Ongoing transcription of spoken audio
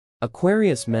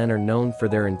Aquarius men are known for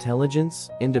their intelligence,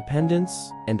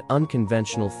 independence, and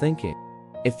unconventional thinking.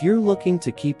 If you're looking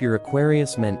to keep your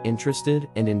Aquarius men interested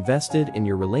and invested in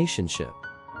your relationship,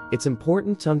 it's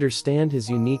important to understand his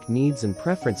unique needs and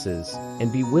preferences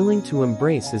and be willing to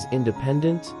embrace his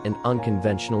independent and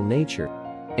unconventional nature.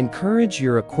 Encourage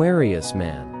your Aquarius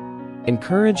man.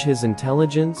 Encourage his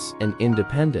intelligence and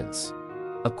independence.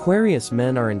 Aquarius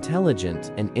men are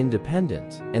intelligent and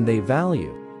independent, and they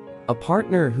value a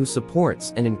partner who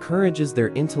supports and encourages their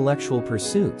intellectual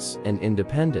pursuits and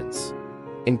independence.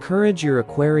 Encourage your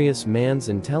Aquarius man's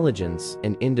intelligence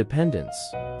and independence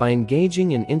by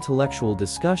engaging in intellectual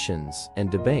discussions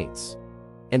and debates,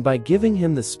 and by giving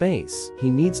him the space he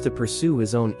needs to pursue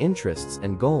his own interests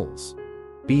and goals.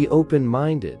 Be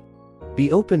open-minded.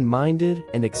 Be open-minded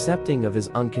and accepting of his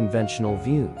unconventional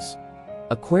views.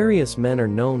 Aquarius men are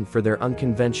known for their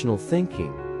unconventional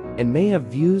thinking and may have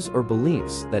views or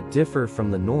beliefs that differ from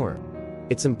the norm.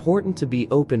 It's important to be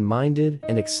open-minded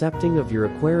and accepting of your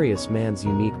Aquarius man's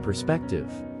unique perspective,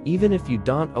 even if you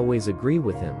don't always agree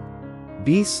with him.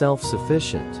 Be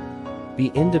self-sufficient. Be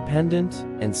independent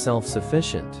and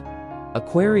self-sufficient.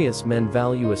 Aquarius men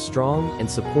value a strong and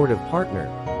supportive partner,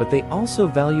 but they also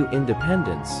value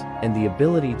independence and the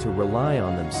ability to rely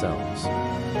on themselves.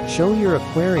 Show your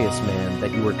Aquarius man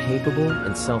that you are capable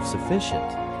and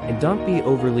self-sufficient, and don't be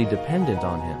overly dependent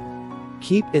on him.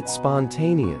 Keep it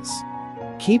spontaneous.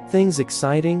 Keep things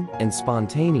exciting and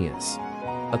spontaneous.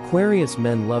 Aquarius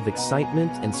men love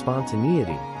excitement and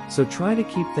spontaneity, so try to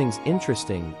keep things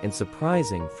interesting and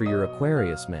surprising for your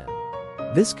Aquarius man.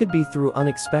 This could be through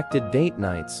unexpected date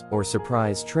nights or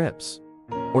surprise trips,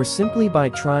 or simply by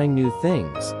trying new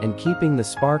things and keeping the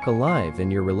spark alive in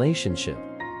your relationship.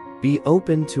 Be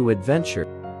open to adventure.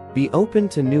 Be open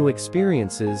to new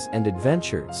experiences and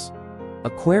adventures.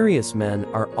 Aquarius men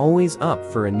are always up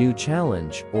for a new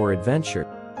challenge or adventure.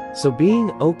 So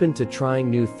being open to trying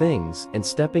new things and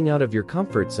stepping out of your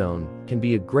comfort zone can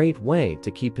be a great way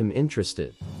to keep him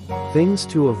interested. Things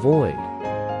to avoid.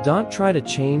 Don't try to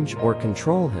change or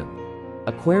control him.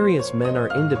 Aquarius men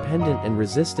are independent and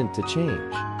resistant to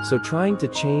change, so trying to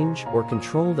change or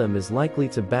control them is likely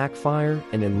to backfire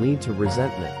and then lead to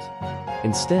resentment.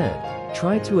 Instead,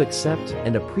 try to accept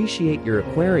and appreciate your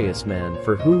Aquarius man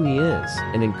for who he is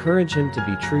and encourage him to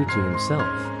be true to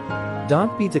himself.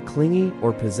 Don't be too clingy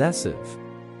or possessive.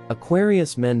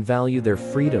 Aquarius men value their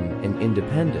freedom and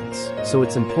independence, so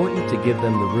it's important to give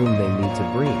them the room they need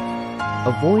to breathe.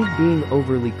 Avoid being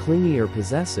overly clingy or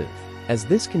possessive, as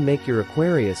this can make your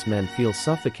Aquarius man feel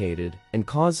suffocated and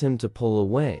cause him to pull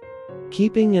away.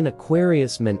 Keeping an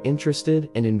Aquarius man interested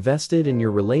and invested in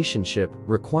your relationship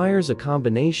requires a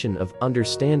combination of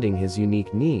understanding his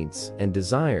unique needs and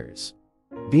desires,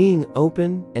 being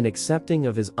open and accepting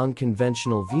of his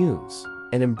unconventional views,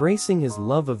 and embracing his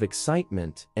love of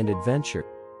excitement and adventure.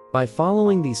 By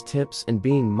following these tips and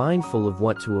being mindful of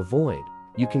what to avoid,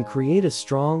 you can create a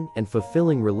strong and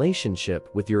fulfilling relationship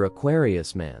with your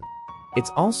Aquarius man.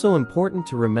 It's also important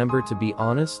to remember to be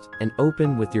honest and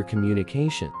open with your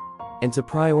communication, and to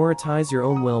prioritize your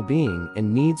own well-being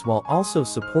and needs while also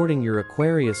supporting your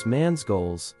Aquarius man's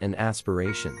goals and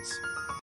aspirations.